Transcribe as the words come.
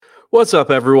What's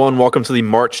up, everyone? Welcome to the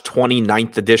March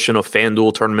 29th edition of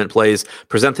FanDuel Tournament Plays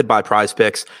presented by Prize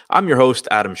Picks. I'm your host,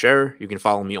 Adam Scherer. You can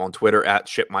follow me on Twitter at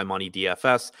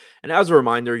ShipMyMoneyDFS. And as a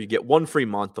reminder, you get one free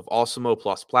month of Awesemo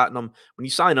Plus Platinum when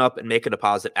you sign up and make a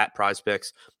deposit at Prize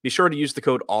Picks. Be sure to use the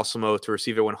code Awesemo to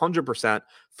receive a 100%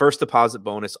 first deposit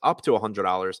bonus up to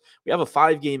 $100. We have a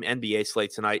 5-game NBA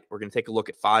slate tonight. We're going to take a look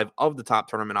at 5 of the top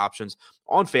tournament options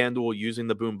on FanDuel using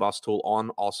the Boom Bust tool on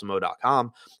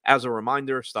Awesemo.com. As a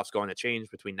reminder, stuff's going to change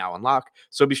between now and lock,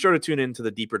 so be sure to tune in to the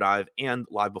deeper dive and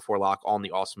live before lock on the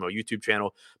Awesemo YouTube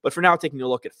channel. But for now, taking a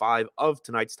look at 5 of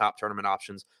tonight's top tournament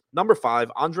options. Number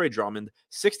 5, Andre Drummond,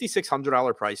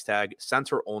 $6,600 price tag,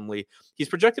 center only. He's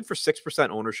projected for 6%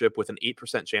 ownership with an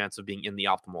 8% chance of being in the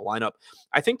optimal lineup.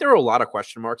 I think there are a lot of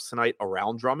question marks tonight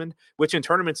around Drummond, which in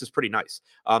tournaments is pretty nice.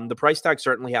 The price tag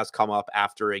certainly has come up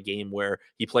after a game where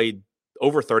he played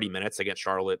over 30 minutes against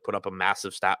Charlotte, put up a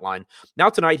massive stat line. Now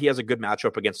tonight, he has a good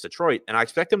matchup against Detroit, and I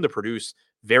expect him to produce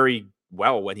very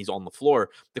well when he's on the floor.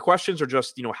 The questions are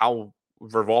just, how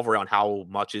revolve around how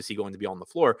much is he going to be on the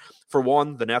floor. For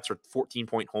one, the Nets are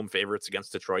 14-point home favorites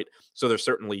against Detroit, so there's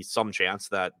certainly some chance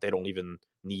that they don't even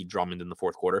need Drummond in the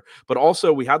fourth quarter. But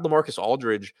also, we had LaMarcus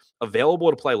Aldridge available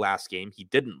to play last game. He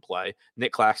didn't play.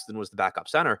 Nick Claxton was the backup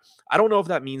center. I don't know if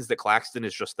that means that Claxton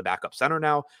is just the backup center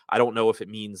now. I don't know if it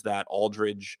means that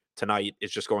Aldridge tonight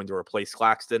is just going to replace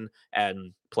Claxton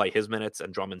and play his minutes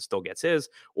and Drummond still gets his,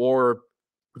 or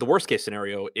the worst case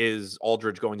scenario is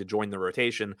Aldridge going to join the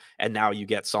rotation, and now you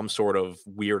get some sort of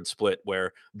weird split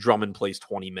where Drummond plays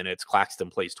 20 minutes, Claxton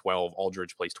plays 12,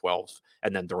 Aldridge plays 12,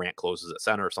 and then Durant closes at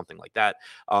center or something like that.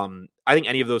 I think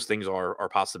any of those things are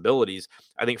possibilities.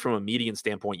 I think from a median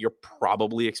standpoint, you're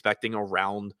probably expecting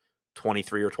around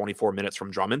 23 or 24 minutes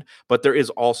from Drummond, but there is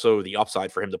also the upside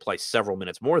for him to play several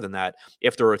minutes more than that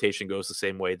if the rotation goes the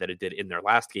same way that it did in their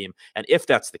last game. And if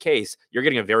that's the case, you're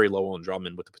getting a very low on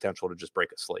Drummond with the potential to just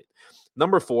break a slate.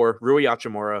 Number 4, Rui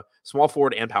Hachimura, small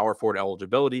forward and power forward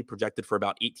eligibility, projected for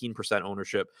about 18%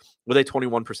 ownership with a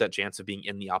 21% chance of being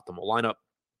in the optimal lineup.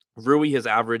 Rui has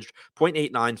averaged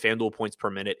 0.89 FanDuel points per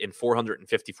minute in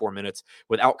 454 minutes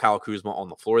without Kyle Kuzma on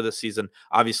the floor this season.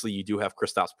 Obviously, you do have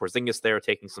Kristaps Porzingis there,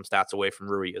 taking some stats away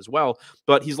from Rui as well,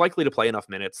 but he's likely to play enough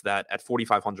minutes that at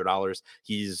 $4,500,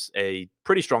 he's a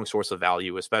pretty strong source of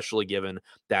value, especially given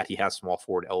that he has small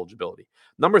forward eligibility.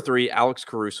 Number 3, Alex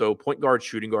Caruso, point guard,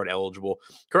 shooting guard eligible,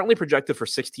 currently projected for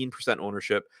 16%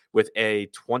 ownership with a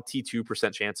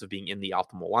 22% chance of being in the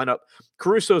optimal lineup.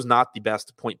 Caruso is not the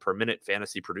best point per minute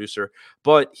fantasy producer,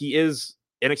 but he is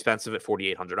inexpensive at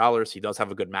 $4,800. He does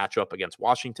have a good matchup against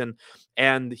Washington,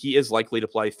 and he is likely to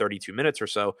play 32 minutes or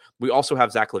so. We also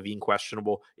have Zach LaVine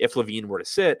questionable. If LaVine were to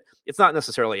sit, it's not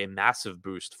necessarily a massive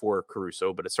boost for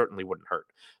Caruso, but it certainly wouldn't hurt.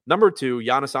 Number 2,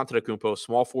 Giannis Antetokounmpo,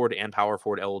 small forward and power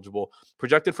forward eligible,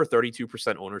 projected for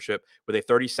 32% ownership with a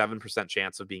 37%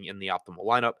 chance of being in the optimal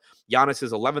lineup. Giannis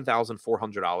is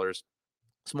 $11,400.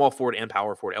 Small forward and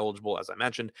power forward eligible, as I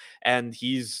mentioned, and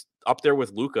he's up there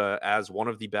with Luka as one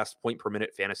of the best point per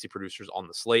minute fantasy producers on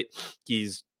the slate.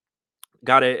 He's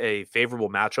got a favorable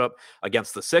matchup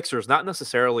against the Sixers, not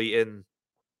necessarily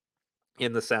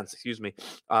in the sense,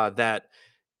 that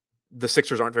the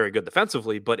Sixers aren't very good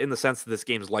defensively, but in the sense that this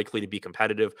game is likely to be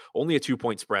competitive. Only a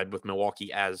 2-point spread with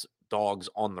Milwaukee as dogs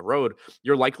on the road.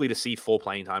 You're likely to see full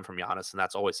playing time from Giannis, and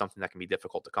that's always something that can be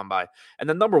difficult to come by. And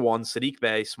then number 1, Sadiq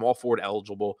Bey, small forward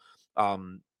eligible.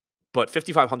 But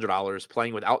 $5,500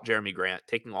 playing without Jeremy Grant,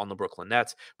 taking on the Brooklyn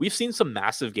Nets. We've seen some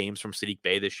massive games from Sadiq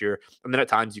Bey this year, and then at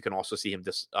times you can also see him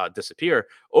disappear.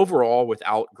 Overall,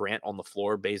 without Grant on the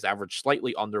floor, Bey's averaged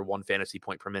slightly under 1 fantasy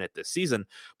point per minute this season.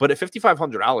 But at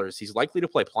 $5,500, he's likely to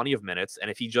play plenty of minutes,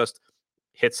 and if he just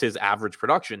hits his average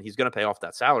production, he's going to pay off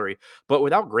that salary. But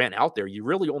without Grant out there, you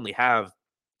really only have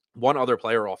one other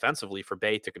player offensively for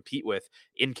Bey to compete with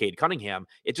in Cade Cunningham.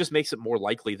 It just makes it more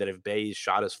likely that if Bey's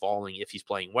shot is falling, if he's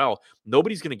playing well,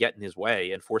 nobody's going to get in his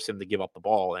way and force him to give up the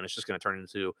ball. And it's just going to turn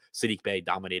into Sadiq Bey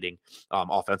dominating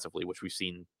offensively, which we've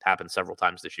seen happen several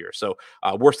times this year. So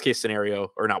worst case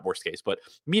scenario, or not worst case, but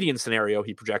median scenario,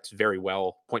 he projects very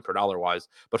well point per dollar wise.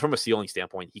 But from a ceiling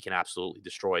standpoint, he can absolutely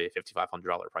destroy a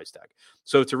 $5,500 price tag.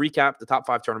 So to recap, the top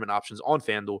 5 tournament options on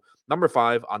FanDuel: number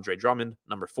 5, Andre Drummond;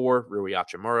 number 4, Rui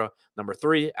Hachimura; number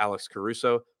 3, Alex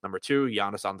Caruso; number 2,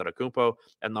 Giannis Antetokounmpo;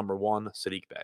 and number 1, Sadiq Bey.